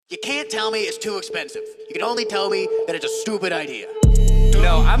You can't tell me it's too expensive. You can only tell me that it's a stupid idea.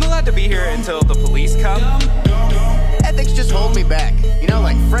 No, I'm allowed to be here until the police come. Ethics just hold me back. You know,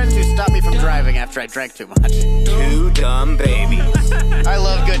 like friends who stop me from driving after I drank too much. Two dumb babies. I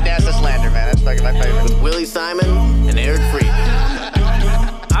love good NASA slander, man. That's fucking my favorite. With Willie Simon and Eric Friedman.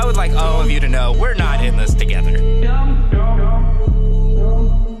 I would like all of you to know we're not in this together.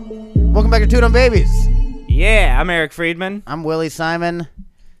 Welcome back to Two Dumb Babies. Yeah, I'm Eric Friedman. I'm Willie Simon.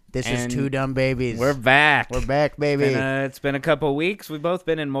 This And is Two Dumb Babies. We're back. We're back, baby. It's been a couple weeks. We've both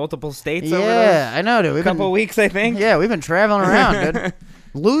been in multiple states over Yeah, I know, dude. a couple weeks, I think. Yeah, we've been traveling around, dude.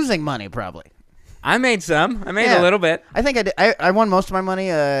 Losing money, probably. I made some. I made Yeah. a little bit. I think I did. I won most of my money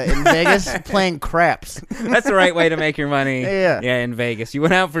in Vegas playing craps. That's the right way to make your money. Yeah. Yeah, in Vegas. You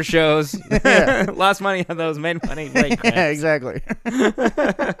went out for shows, Yeah. lost money on those, made money playing craps. Yeah, exactly.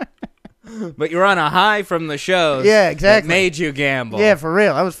 But you're on a high from the shows. Yeah, exactly. That made you gamble. Yeah, for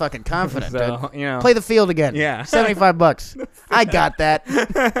real. I was fucking confident, So, dude. you know. Play the field again. Yeah. $75. I got that.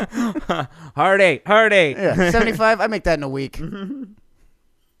 Hard eight. Yeah, 75. I make that in a week.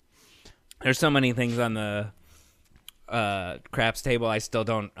 There's so many things on the craps table I still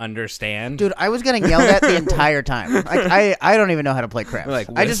don't understand. Dude, I was getting yelled at the entire time. Like, I don't even know how to play craps. Like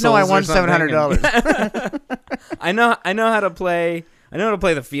I just know I won whistles or something, $700. I know how to play. I know how to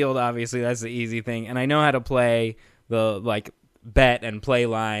play the field. Obviously, that's the easy thing, and I know how to play the bet and play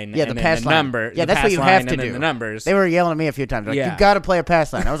line. Yeah, and the then pass the line. number. Yeah, the that's what pass you line have to and then do. The numbers. They were yelling at me a few times. Like, Yeah. you got to play a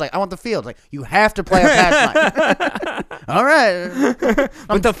pass line. I was like, I want the field. Like, you have to play a pass line. All right.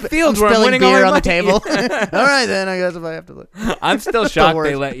 But the fields I'm were spilling winning all beer my on the money. table. All right, then I guess if I have to. I'm still shocked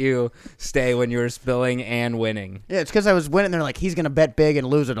they worst. let you stay when you were spilling and winning. Yeah, it's because I was winning. They're like, he's gonna bet big and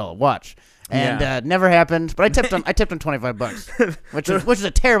lose it all. Watch. And Yeah. never happened. But I tipped him. I tipped him $25, which is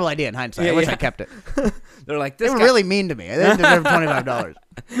a terrible idea in hindsight. I wish I kept it. They're like, They this were guy. really mean to me. They didn't deserve $25.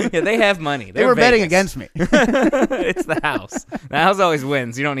 Yeah, they have money. They were betting against me. It's the house. The house always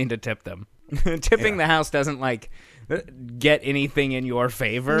wins. You don't need to tip them. Tipping Yeah. the house doesn't get anything in your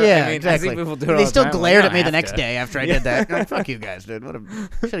favor. Yeah, I mean, exactly. I see people do it all They the still time. glared You at me don't the have next to. day after I did that. Like, fuck you guys, dude.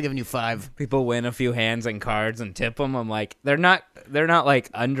 Should have given you 5. People win a few hands and cards and tip them. I'm like, they're not like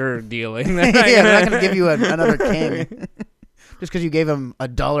under dealing. Yeah, they're not gonna give you another king just because you gave them the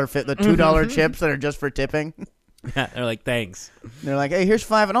 $2 chips that are just for tipping. Yeah, they're like, thanks. They're like, hey, here's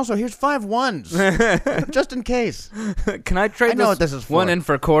 5, and also here's 5 ones, just in case. Can I trade I know what this is for. one in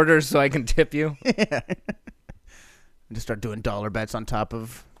for quarters so I can tip you? Yeah. Just start doing dollar bets on top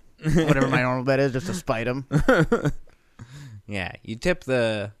of whatever my normal bet is, just to spite them. Yeah, you tip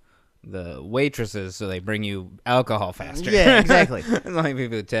the waitresses so they bring you alcohol faster. Yeah, exactly. That's the only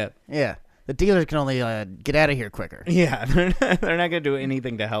people who tip. Yeah, the dealers can only get out of here quicker. Yeah, they're not going to do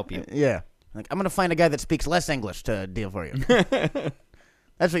anything to help you. Yeah, like I'm gonna find a guy that speaks less English to deal for you.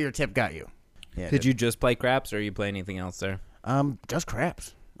 That's what your tip got you. Yeah. Did you just play craps, or you play anything else there? Just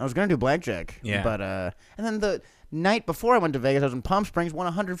craps. I was gonna do blackjack. Yeah. But and then the night before I went to Vegas, I was in Palm Springs, won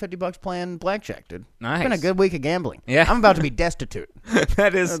 $150 playing blackjack, dude. Nice. It's been a good week of gambling. Yeah. I'm about to be destitute.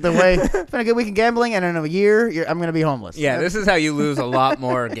 That is The way it's been a good week of gambling, and in a year, I'm gonna be homeless. Yeah, this is how you lose a lot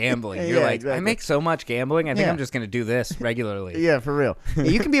more gambling. You're Yeah, like, exactly. I make so much gambling, I think Yeah. I'm just going to do this regularly. Yeah, for real. Yeah,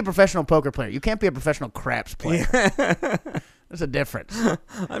 you can be a professional poker player. You can't be a professional craps player. There's a difference.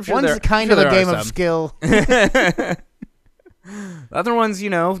 I'm sure One's kind of a game of skill. The other one's,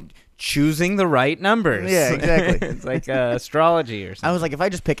 choosing the right numbers. Yeah, exactly. It's like astrology or I something. was like, if I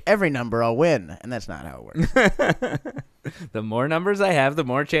just pick every number, I'll win, and that's not how it works. The more numbers I have, the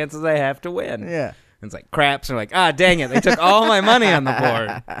more chances I have to win. Yeah. It's like craps are like, dang it, they took all my money on the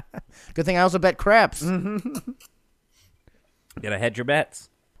board. Good thing I also bet craps. Gotta hedge your bets.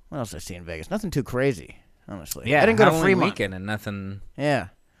 What else did I see in Vegas? Nothing too crazy, honestly. Yeah, I didn't go to Halloween Fremont. weekend and nothing. Yeah.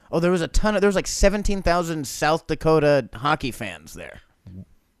 Oh, there was like 17,000 South Dakota hockey fans there.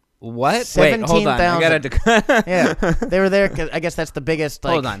 What? Wait, hold on. I 17,000. Yeah, they were there 'cause I guess that's the biggest.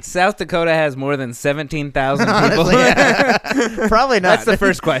 Like, Hold on. South Dakota has more than 17,000 people. Honestly, yeah. Probably not. That's the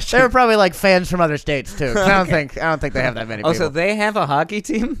first question. They were probably like fans from other states too. 'Cause I don't think they have that many. Also, people. they have a hockey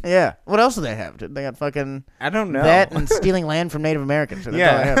team? Yeah. What else do they have? They got fucking I don't know. that and stealing land from Native Americans. So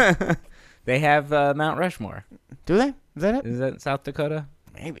that's all I have. Yeah. They have Mount Rushmore. Do they? Is that it? Is that South Dakota?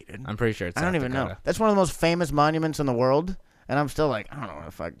 Maybe, dude. I'm pretty sure it's I South don't even know. Dakota. That's one of the most famous monuments in the world, and I'm still like, I don't know what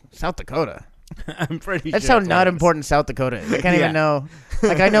the fuck. South Dakota. I'm pretty That's sure. how it's not famous. important South Dakota is. I can't Yeah. even know.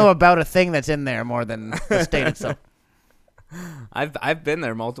 Like, I know about a thing that's in there more than the state itself. I've been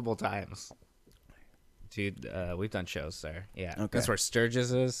there multiple times. Dude, we've done shows there. Yeah. Okay. That's where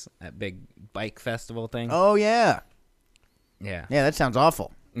Sturgis is, that big bike festival thing. Oh, yeah. Yeah. Yeah, that sounds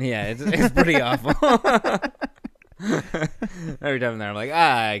awful. Yeah, it's pretty awful. Every time I'm there, I'm like,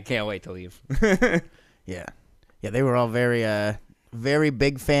 I can't wait to leave. Yeah. Yeah, they were all very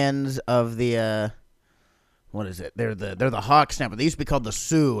big fans of the what is it? They're the Hawks now, but they used to be called the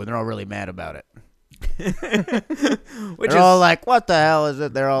Sioux, and they're all really mad about it. They're all like, "What the hell is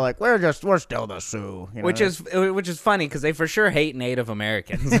it?" They're all like, "We're still the Sioux," you know? which is funny because they for sure hate Native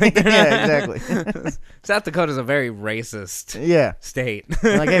Americans. Like, yeah, exactly. South Dakota's a very racist Yeah. state.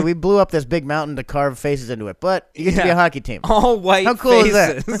 They're like, hey, we blew up this big mountain to carve faces into it, but you get to be a hockey team. All white How cool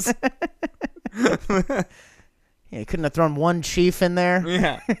faces. is that? Yeah, you couldn't have thrown one chief in there.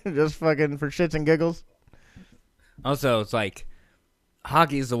 Yeah. Just fucking for shits and giggles. Also, it's like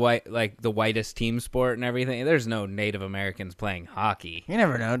hockey's the whitest team sport and everything. There's no Native Americans playing hockey, You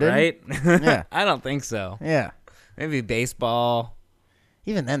never know, dude. right? Yeah. I don't think so. Yeah. Maybe baseball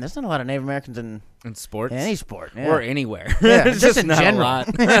Even then, there's not a lot of Native Americans in and sports any sport. Yeah. or anywhere. Yeah, There's just just in not general. a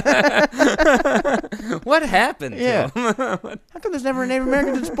lot. What happened? Yeah. To 'em? How come there's never Native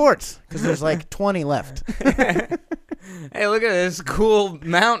Americans in sports? Because there's like 20 left. Hey, look at this cool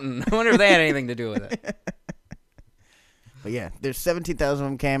mountain. I wonder if they had anything to do with it. But yeah, there's 17,000 of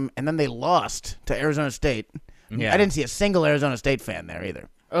them came, and then they lost to Arizona State. Yeah. I didn't see a single Arizona State fan there either.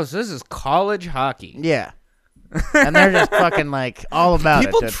 Oh, so this is college hockey. Yeah. And they're just fucking like all about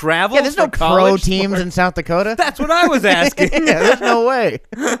People it. Dude. travel. Yeah, there's for no pro college teams in South Dakota. That's what I was asking. Yeah, there's no way.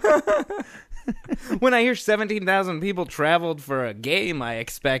 When I hear 17,000 people traveled for a game, I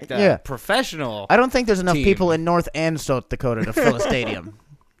expect a Yeah. professional. I don't think there's enough Team. people in North and South Dakota to fill a stadium.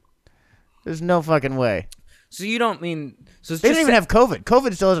 There's no fucking way. So you don't mean so? It's They just don't even have COVID.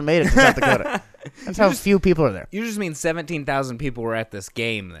 COVID still hasn't made it to South Dakota. That's how few people are there. You just mean 17,000 people were at this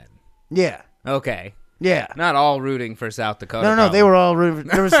game then? Yeah. Okay, Yeah. not all rooting for South Dakota. No, they were all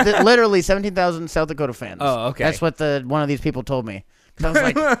there was literally 17,000 South Dakota fans. Oh, okay. That's what one of these people told me. 'Cause I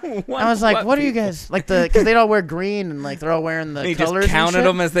was like, What what are you people? guys like because they all wear green and like they're all wearing the He colors. just counted and shit.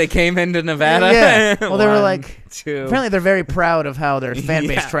 them as they came into Nevada. Yeah. Well, they were 1, like 2. apparently they're very proud of how their fan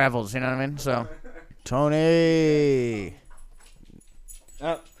base Yeah. travels. You know what I mean? So, Tony.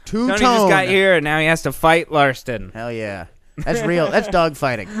 Oh, Two Tony just got here and now he has to fight Larston. Hell yeah. That's real. That's dog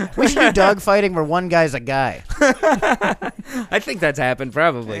fighting. We should do dog fighting where one guy's a guy. I think that's happened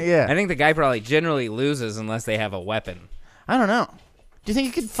probably. Yeah. I think the guy probably generally loses unless they have a weapon. I don't know. Do you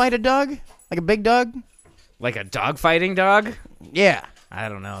think you could fight a dog? Like a big dog? Like a dog fighting dog? Yeah. I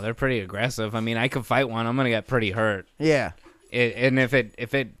don't know. They're pretty aggressive. I mean, I could fight one. I'm gonna get pretty hurt. Yeah. And if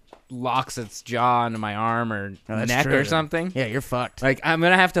it locks its jaw onto my arm or Oh, that's neck true, or then. something, Yeah, you're fucked. like you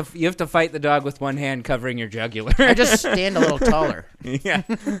have to fight the dog with one hand covering your jugular. I just stand a little taller. Yeah.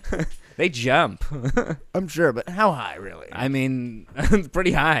 They jump. I'm sure, but how high, really? I mean,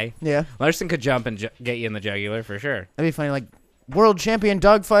 pretty high. Yeah. Larson could jump and get you in the jugular for sure. That'd be funny. Like, world champion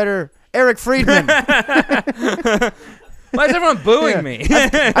dog fighter Eric Friedman. Why is everyone booing me?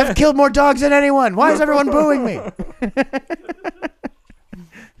 I've killed more dogs than anyone. Why is everyone booing me?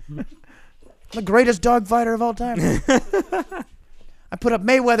 The greatest dog fighter of all time. I put up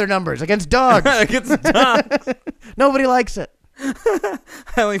Mayweather numbers against dogs. Against dogs. Nobody likes it. I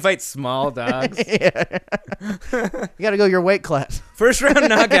only fight small dogs. Yeah. You got to go your weight class. First round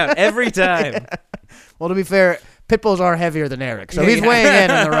knockout every time. Well, to be fair, pit bulls are heavier than Eric, so he's Yeah. weighing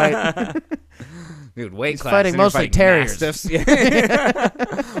in on the right. Dude, weight He's class. fighting and you're mostly terriers. mastiffs. Yeah.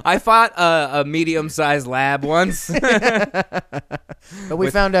 I fought a medium-sized lab once. But we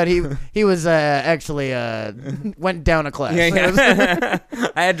found out he was actually went down a class. Yeah.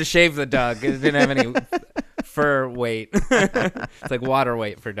 I had to shave the dog. It didn't have any fur weight. It's like water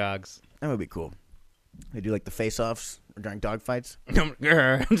weight for dogs. That would be cool. They do like the face-offs during dog fights. I'm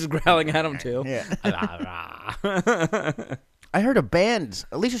just growling at him too. Yeah. Oh I heard a band.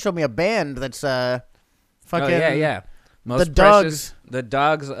 Alicia showed me a band that's fucking. yeah. Most dogs- the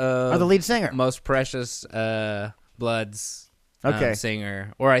dogs Are the lead singer. most precious Bloods Okay.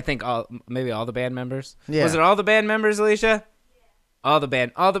 singer, or I think maybe all the band members. Yeah. Was it all the band members, Alicia? All the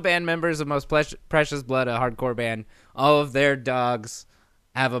band members of Most Precious Blood, a hardcore band. All of their dogs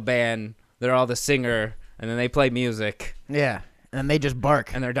have a band. They're all the singer, and then they play music, Yeah, and they just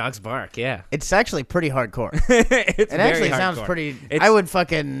bark. and their dogs bark. Yeah, It's actually pretty hardcore. it's It very actually sounds hardcore. pretty. It's- I would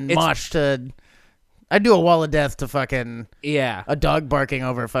fucking mosh to. I'd do a wall of death to fucking Yeah, a dog barking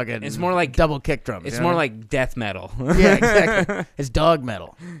over fucking. It's more like- double kick drums. it's you know more what like death metal. I mean? Yeah, exactly. It's dog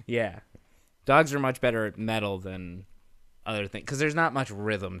metal. Yeah, dogs are much better at metal than other things because there's not much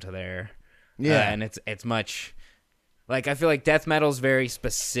rhythm to their. Yeah. and it's much. Like, I feel like death metal's very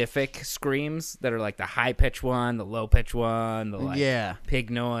specific screams that are like the high pitch one, the low pitch one, the like Yeah. pig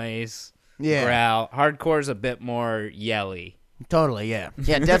noise, Yeah. growl. Hardcore's a bit more yelly. Totally, yeah.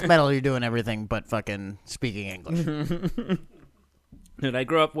 Yeah, death metal, you're doing everything but fucking speaking English. Dude, I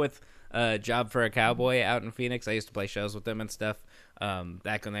grew up with Job for a Cowboy out in Phoenix. I used to play shows with them and stuff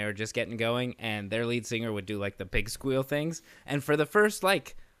back when they were just getting going, and their lead singer would do like the pig squeal things. And for the first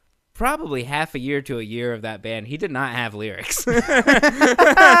like probably half a year to a year of that band, he did not have lyrics.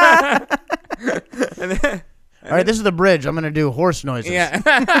 All right, this is the bridge. I'm going to do horse noises. Yeah.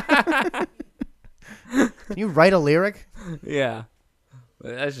 Can you write a lyric? Yeah.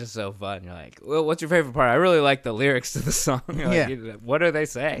 That's just so fun. You're like, well, what's your favorite part? I really like the lyrics to the song. You're like, what are they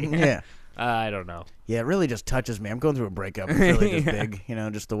saying? Yeah. I don't know. Yeah, it really just touches me. I'm going through a breakup. It's really just big,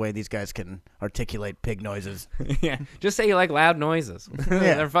 just the way these guys can articulate pig noises. Yeah. Just say you like loud noises.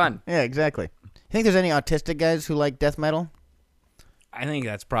 Yeah. They're fun. Yeah, exactly. You think there's any autistic guys who like death metal? I think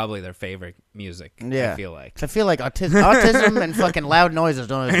that's probably their favorite music. Yeah. I feel like. 'Cause I feel like autism and fucking loud noises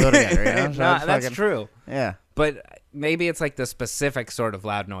don't always go together, So Nah, it's that's fucking- true. Yeah. But maybe it's like the specific sort of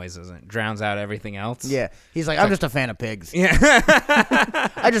loud noises and it drowns out everything else. Yeah. He's like, I'm just a fan of pigs. Yeah.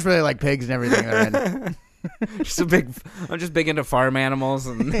 I just really like pigs and everything they're in. I'm just big into farm animals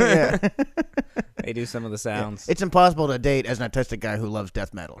and Yeah. they do some of the sounds. It's impossible to date as an autistic guy who loves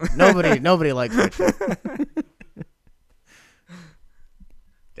death metal. Nobody likes that shit.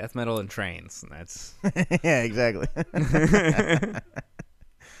 Death metal and trains. That's Yeah, exactly.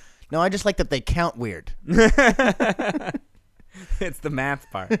 No, I just like that they count weird. it's the math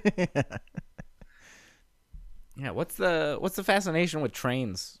part. Yeah, what's the fascination with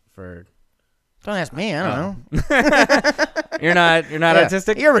trains for Don't ask me. I don't know. You're not Yeah.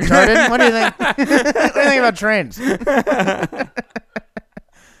 autistic? You're retarded. What do you think? What do you think about trains?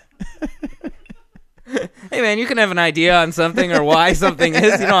 Hey man, you can have an idea on something or why something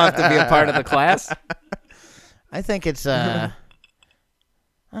is. You don't have to be a part of the class. I think it's I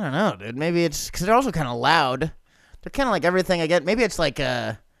don't know, dude. Maybe it's because they're also kind of loud. They're kind of like everything I get. Maybe it's like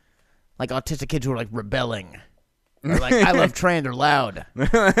autistic kids who are like rebelling. They're like, I love train. They're loud.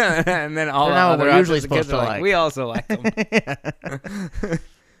 And then all They're the not what other we're usually autistic supposed kids are to like. we also like them.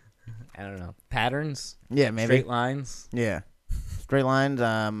 I don't know. Patterns? Yeah, maybe. Straight lines? Yeah, straight lines.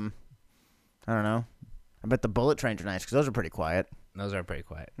 I don't know. I bet the bullet trains are nice because those are pretty quiet. Those are pretty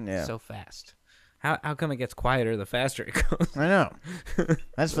quiet. Yeah. So fast. How come it gets quieter the faster it goes? I know.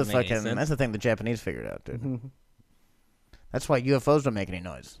 That's the Doesn't make any fucking. sense. That's the thing the Japanese figured out, dude. That's why UFOs don't make any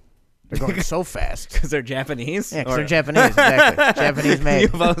noise. They're going so fast. Because they're Japanese? Yeah, because Or- they're Japanese. Exactly. Japanese made.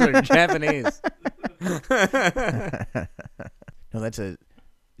 UFOs are Japanese. No, that's a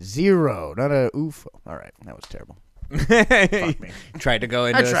zero, not a UFO. All right, that was terrible. Fuck me. Tried to go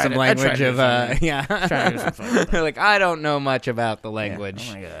into tried some it. I tried language to do of something. yeah. Tried to do some fucking They're like, I don't know much about the language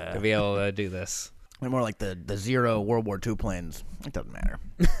Oh my God. to be able to do this. They're more like the Zero World War II planes. It doesn't matter.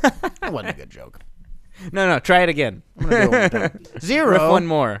 That wasn't a good joke. No, try it again. I'm gonna do it one more time. Zero. Riff one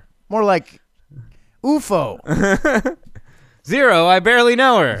more. More like UFO. Zero, I barely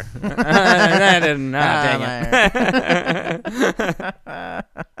know her. That didn't. Dang it.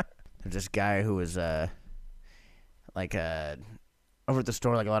 There's this guy who was over at the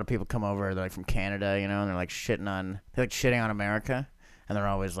store. Like a lot of people come over. They're like from Canada, and they're like shitting on America, and they're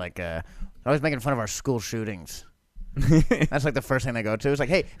always like always making fun of our school shootings. That's like the first thing they go to. It's like,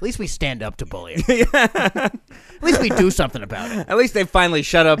 hey, at least we stand up to bullying. At least we do something about it. At least they finally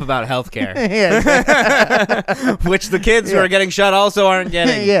shut up about healthcare, Yeah. which the kids who are getting shut also aren't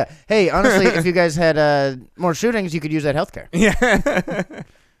getting. Yeah. Hey, honestly, if you guys had more shootings, you could use that healthcare. Yeah.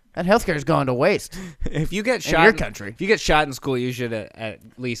 That healthcare's gone to waste. If you get In shot your country. if you get shot in school, you should at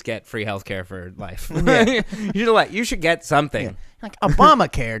least get free healthcare for life. Yeah. You should get something. Like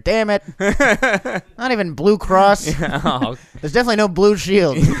Obamacare, damn it. Not even Blue Cross. Oh, There's definitely no Blue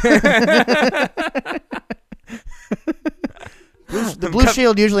Shield. The Blue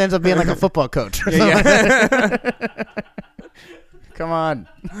Shield usually ends up being like a football coach. Or something. Come on.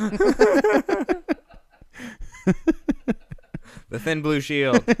 the thin blue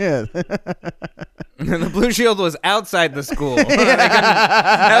shield. Yeah. The blue shield was outside the school. That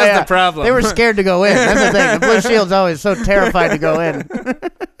was the problem. They were scared to go in. That's the thing. The Blue Shield's always so terrified to go in.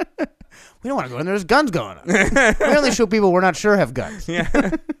 We don't want to go in. There's guns going on. We only shoot people we're not sure have guns. Yeah.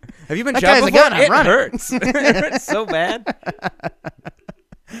 Have you been That shot guy's a before? gun, I'm It running. hurts. It hurts so bad.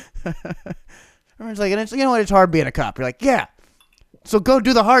 Everyone's like, and it's, what? It's hard being a cop. You're like, yeah. So go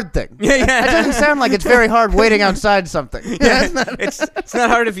do the hard thing. Yeah. That doesn't sound like it's very hard waiting outside something. Yeah, it's not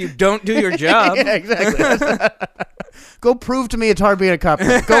hard if you don't do your job. Yeah, exactly. Go prove to me it's hard being a cop.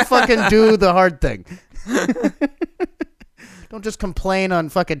 Go fucking do the hard thing. Don't just complain on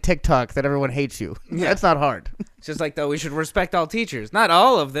fucking TikTok that everyone hates you. Yeah. That's not hard. It's just like, though, we should respect all teachers. Not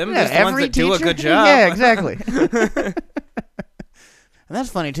all of them, Yeah, just the ones that do a teacher? good job. Yeah, exactly. And that's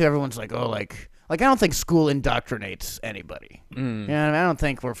funny too. Everyone's like, oh, like I don't think school indoctrinates anybody. You know what I mean? I don't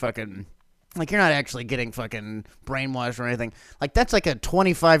think we're fucking like you're not actually getting fucking brainwashed or anything. Like that's like a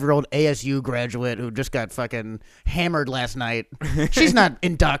 25-year-old ASU graduate who just got fucking hammered last night. She's not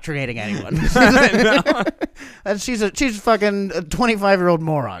indoctrinating anyone. She's fucking a 25-year-old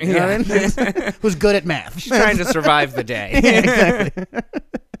moron. You know what I mean? Who's good at math. She's trying to survive the day. Yeah, exactly.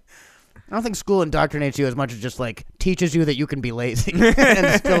 I don't think school indoctrinates you as much as just like teaches you that you can be lazy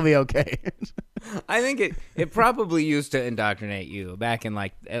and still be okay. I think it probably used to indoctrinate you back in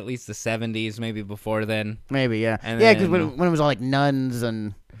like at least the 70s, maybe before then. Maybe, yeah. And Yeah, because then- when it was all like nuns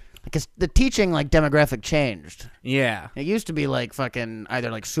and because the teaching like demographic changed. Yeah. It used to be like fucking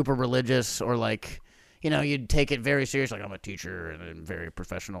either like super religious or like, you know, you'd take it very serious. Like I'm a teacher and I'm very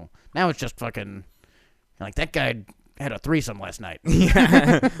professional. Now it's just fucking like that guy had a threesome last night.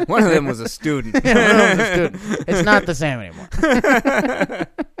 Yeah. One of them was a student. It's not the same anymore.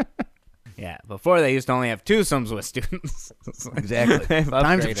 Yeah. Before they used to only have twosomes with students. Exactly. They've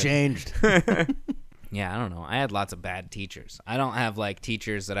Times have upgraded. changed. Yeah, I don't know. I had lots of bad teachers. I don't have like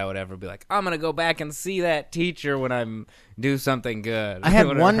teachers that I would ever be like, I'm gonna go back and see that teacher when I'm do something good. I had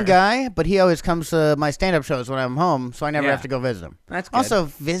Whatever. one guy, but he always comes to my stand-up shows when I'm home, so I never Yeah. have to go visit him. That's good. Also,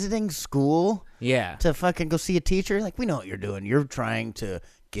 visiting school Yeah. to fucking go see a teacher, like, we know what you're doing. You're trying to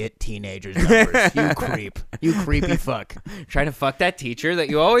get teenagers' numbers. You creep. You creepy fuck. Trying to fuck that teacher that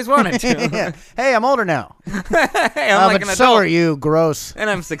you always wanted to. Yeah. Hey, I'm older now. Hey, I'm like but an so adult. are you. Gross. And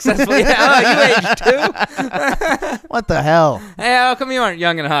I'm successfully. Oh, you aged too? What the hell? Hey, how come you aren't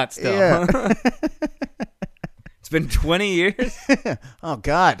young and hot still? Yeah. It's been 20 years. Oh,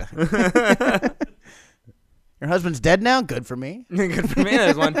 God. Your husband's dead now? Good for me. Good for me.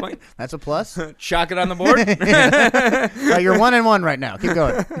 There's 1 point. That's a plus. Chalk it on the board. You're 1-1 right now. Keep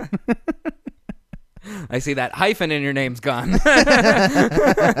going. I see that hyphen in your name's gone.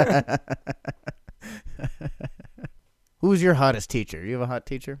 Who's your hottest teacher? You have a hot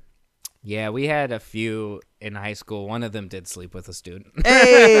teacher? Yeah, we had a few in high school. One of them did sleep with a student.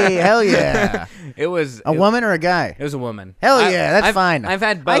 Hey, hell yeah. It was A woman or a guy? It was a woman. Hell yeah, that's I've- fine. I've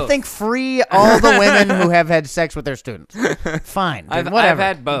had both. I think free all the women who have had sex with their students. Fine. Dude, I've whatever.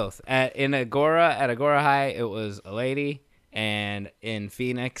 had both. At Agora High, it was a lady, and in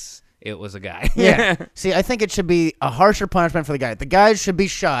Phoenix, it was a guy. Yeah. See, I think it should be a harsher punishment for the guy. The guys should be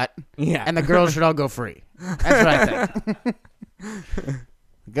shot, Yeah. and the girls should all go free. That's what I think.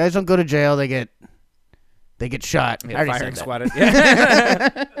 The guys don't go to jail. They get shot. I already firing said that. squad.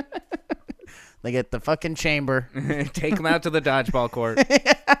 Yeah. They get the fucking chamber. Take them out to the dodgeball court or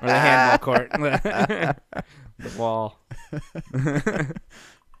the handball court. The wall.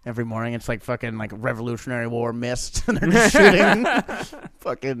 Every morning, it's like fucking like Revolutionary War mist, and they're just shooting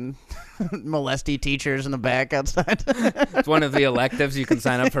fucking molesty teachers in the back outside. It's one of the electives you can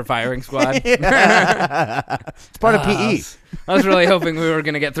sign up for firing squad. Yeah. It's part of PE. I was really hoping we were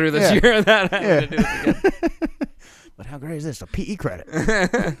going to get through this Yeah. year without having to do it again. But how great is this? A PE credit.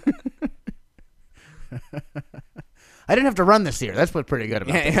 I didn't have to run this year. That's what's pretty good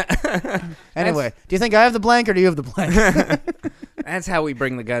about it. Yeah. Anyway, do you think I have the blank or do you have the blank? That's how we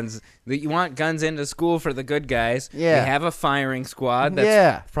bring the guns. You want guns into school for the good guys. Yeah. You have a firing squad that's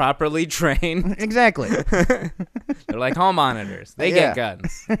Yeah. properly trained. Exactly. They're like hall monitors. They Yeah. get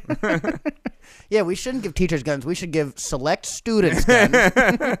guns. Yeah, we shouldn't give teachers guns. We should give select students guns.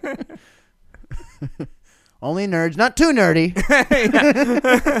 Only nerds, not too nerdy.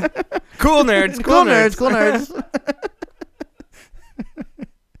 Cool nerds. Cool nerds, cool nerds.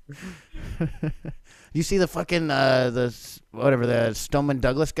 You see the fucking the Stoneman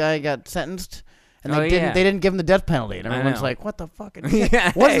Douglas guy got sentenced, and Oh, they yeah. didn't give him the death penalty, and I everyone's know. like, "What the fucking?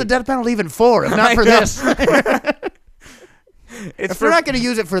 Yeah, What's hey. the death penalty even for? If not I for know. this, It's if we're not going to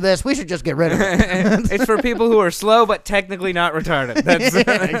use it for this, we should just get rid of it." it's for people who are slow but technically not retarded. That's, Yeah,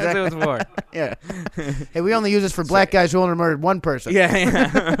 that's exactly. what it's for. Yeah. Hey, we only use this for black guys who only murdered one person. Yeah,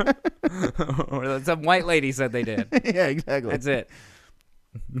 yeah. Or some white lady said they did. Yeah, exactly. That's it.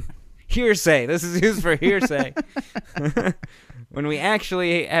 Hearsay. This is used for hearsay. When we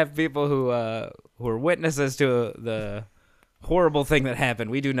actually have people who are witnesses to the horrible thing that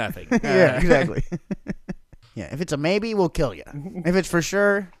happened, we do nothing. Yeah, exactly. Yeah, if it's a maybe, we'll kill you. If it's for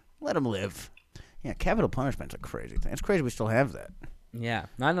sure, let them live. Yeah, capital punishment's a crazy thing. It's crazy we still have that. Yeah,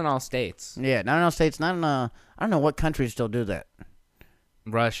 not in all states. Yeah, not in all states, not in, I don't know what countries still do that.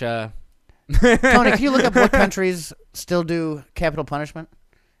 Russia. Tony, can you look up what countries still do capital punishment?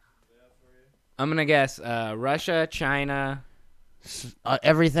 I'm going to guess Russia, China.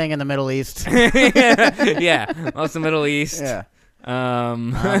 Everything in the Middle East. Yeah, most of the Middle East. Yeah.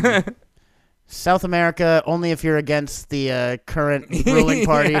 South America, only if you're against the current ruling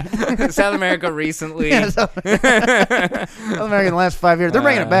party. Yeah. South America recently. Yeah, South America in the last 5 years. They're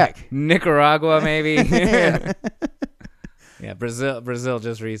bringing it back. Nicaragua, maybe. Yeah. Yeah, Brazil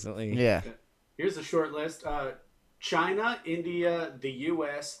just recently. Yeah. Here's a short list. China, India, the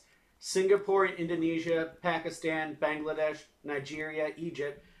U.S., Singapore, Indonesia, Pakistan, Bangladesh, Nigeria,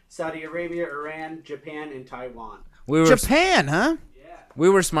 Egypt, Saudi Arabia, Iran, Japan, and Taiwan. Japan, huh? We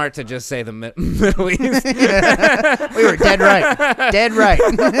were smart to just say the Middle East. We were dead right. Dead right.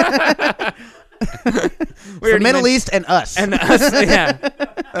 We The Middle East and us. And us, yeah.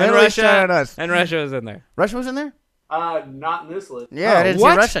 And Middle East, Russia. China, and us. And Russia was in there. Russia was in there? Not in this list. Yeah, I didn't see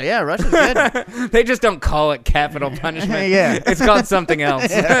what? Russia. Yeah, Russia's good. They just don't call it capital punishment. Yeah. It's called something else.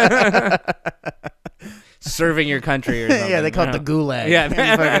 Serving your country or something. Yeah, they call it the No. gulag.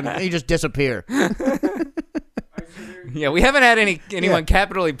 Yeah. You just disappear. Yeah, we haven't had anyone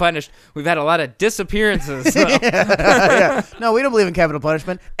capitally punished. We've had a lot of disappearances. So. Yeah. No, we don't believe in capital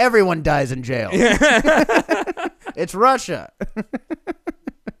punishment. Everyone dies in jail. It's Russia.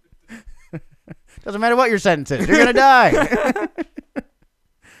 Doesn't matter what your sentence is. You're going to die.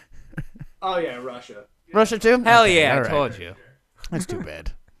 Oh, yeah, Russia. Russia, too? Hell Okay, yeah, all I right. told you. That's too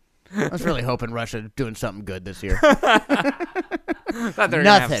bad. I was really hoping Russia doing something good this year. Thought they were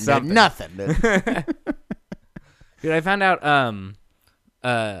gonna have Nothing, dude. something. Nothing, dude. Dude, I found out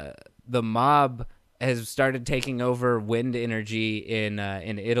the mob has started taking over wind energy in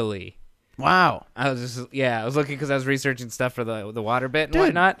Italy. Wow. I was looking because I was researching stuff for the water bit and Dude,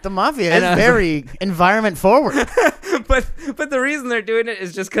 whatnot. the mafia And, is very environment forward. but the reason they're doing it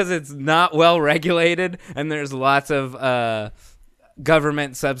is just because it's not well regulated and there's lots of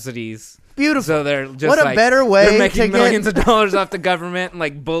government subsidies. Beautiful. So they're just What a like, better way they're making to get- millions of dollars off the government and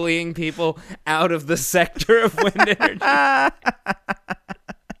like bullying people out of the sector of wind energy.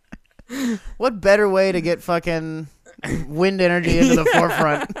 What better way to get fucking wind energy into the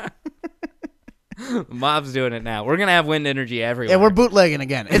forefront? The mob's doing it now. We're gonna have wind energy everywhere. Yeah, we're bootlegging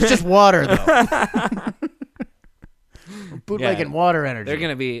again. It's just water, though. We're bootlegging water energy. They're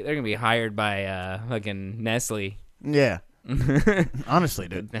gonna be hired by fucking Nestle. Yeah. Honestly,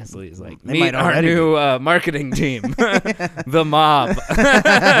 dude. Nestle is like, They meet might our already new marketing team, the mob.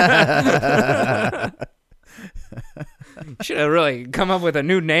 Should have really come up with a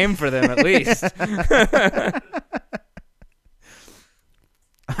new name for them at least.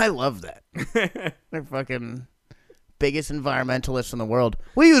 I love that. They're fucking biggest environmentalists in the world.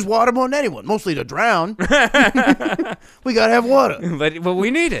 We use water more than anyone, mostly to drown. We gotta have water. but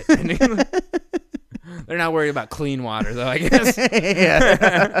we need it. They're not worried about clean water though, I guess.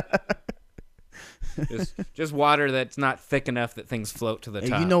 Yeah. Just water that's not thick enough that things float to the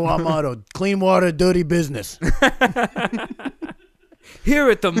top. You know our motto: clean water, dirty business. Here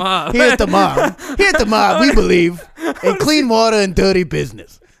at the mob. Here at the mob, we believe in clean water and dirty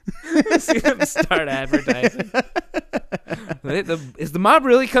business. See them start advertising. Is the mob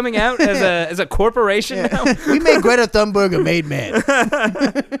really coming out as a corporation now? We made Greta Thunberg a made man.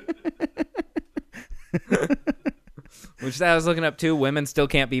 Which I was looking up too. Women still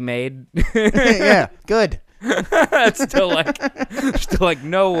can't be made. Yeah, good. It's still like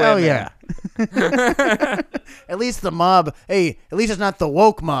no women. Hell yeah. At least the mob. Hey, at least it's not the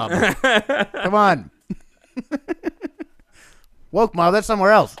woke mob. Come on. Woke mob, that's somewhere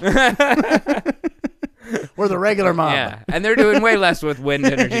else. We're the regular mob. Yeah, and they're doing way less with wind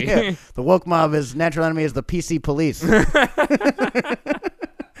energy. Yeah. The woke mob is natural enemy is the PC police.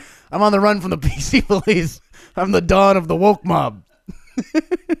 I'm on the run from the PC police. I'm the dawn of the woke mob.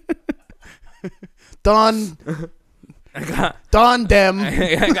 Don Dem. I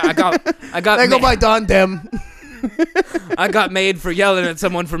got They go by Don Dem. I got made for yelling at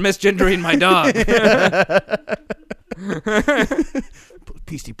someone for misgendering my dog.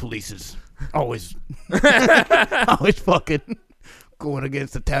 PC polices always fucking going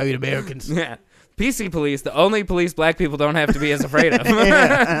against Italian Americans. Yeah. PC police, the only police black people don't have to be as afraid of.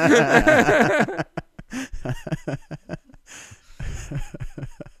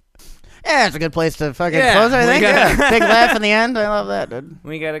 Yeah, it's a good place to fucking Yeah, close. I we think. gotta- Yeah, big laugh in the end. I love that, dude.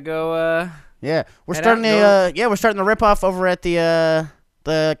 We gotta go. Yeah, we're Head starting out, we're starting the ripoff over at the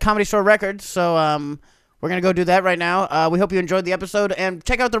Comedy Store Records. So we're gonna go do that right now. We hope you enjoyed the episode and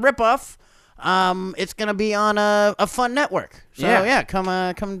check out the ripoff. It's gonna be on a fun network. So Yeah.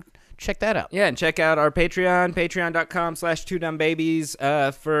 come check that out. Yeah, and check out our Patreon,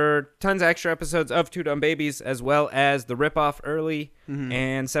 patreon.com/2dumbbabies, for tons of extra episodes of Two Dumb Babies, as well as the ripoff early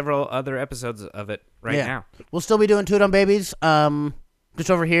and several other episodes of it right now. We'll still be doing Two Dumb Babies,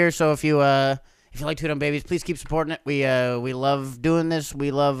 just over here. So if you If you like Two Dumb Babies, please keep supporting it. We love doing this.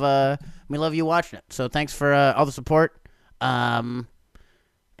 We love you watching it. So thanks for all the support. And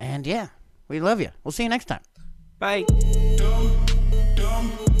yeah, we love you. We'll see you next time. Bye.